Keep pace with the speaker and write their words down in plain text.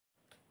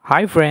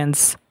Hi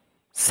friends,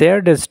 share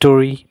the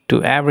story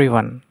to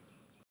everyone.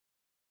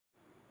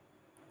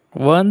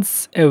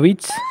 Once a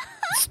witch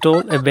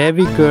stole a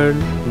baby girl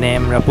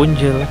named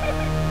Rapunzel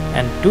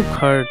and took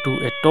her to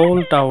a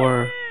tall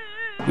tower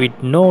with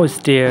no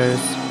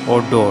stairs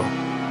or door,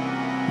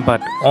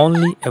 but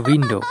only a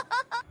window.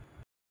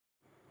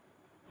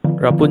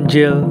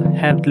 Rapunzel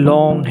had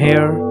long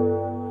hair,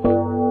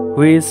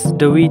 which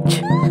the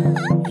witch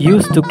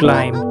used to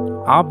climb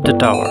up the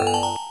tower.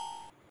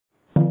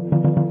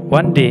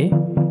 One day,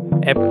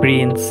 a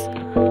prince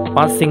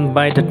passing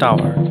by the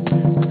tower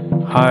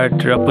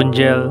heard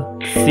Rapunzel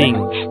sing.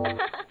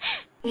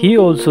 He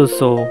also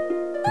saw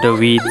the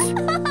witch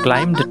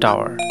climb the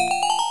tower.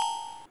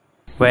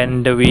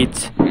 When the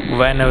witch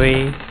went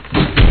away,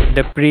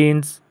 the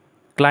prince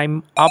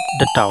climbed up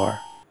the tower.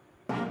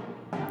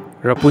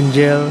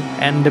 Rapunzel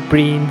and the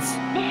prince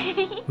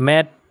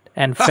met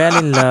and fell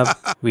in love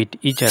with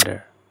each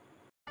other.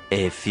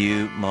 A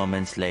few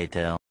moments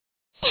later.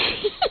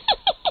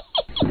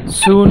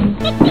 Soon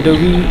the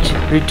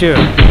witch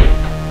returned.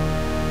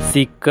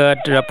 She cut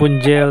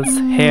Rapunzel's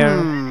hair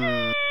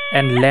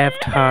and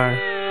left her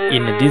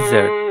in a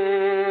desert.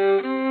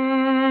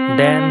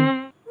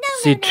 Then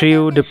she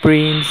threw the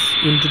prince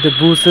into the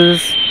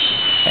bushes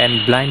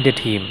and blinded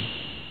him.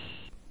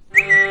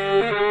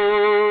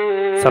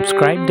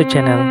 Subscribe the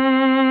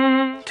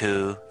channel.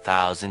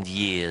 2,000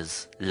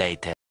 years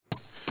later.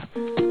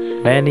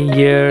 Many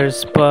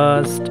years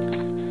passed.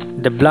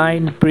 The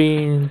blind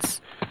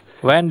prince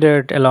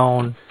wandered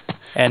alone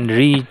and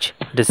reached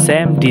the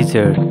same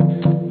desert.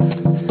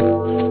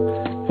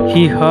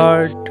 He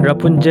heard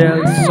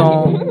Rapunzel's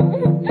song,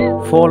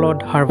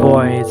 followed her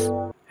voice,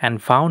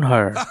 and found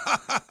her.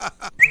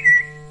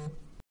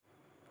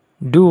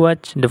 Do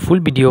watch the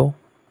full video.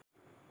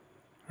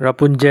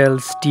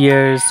 Rapunzel's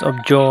tears of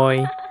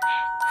joy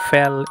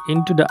fell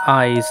into the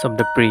eyes of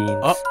the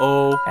prince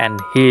and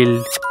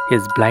healed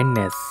his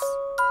blindness.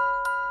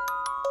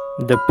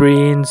 The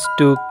prince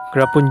took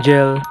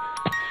Rapunzel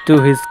to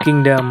his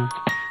kingdom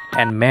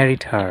and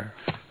married her.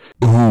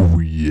 Oh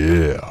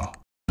yeah!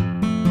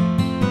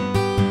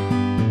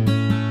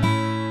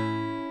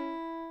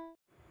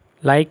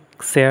 Like,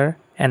 share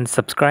and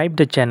subscribe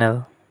the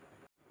channel.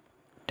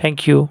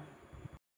 Thank you.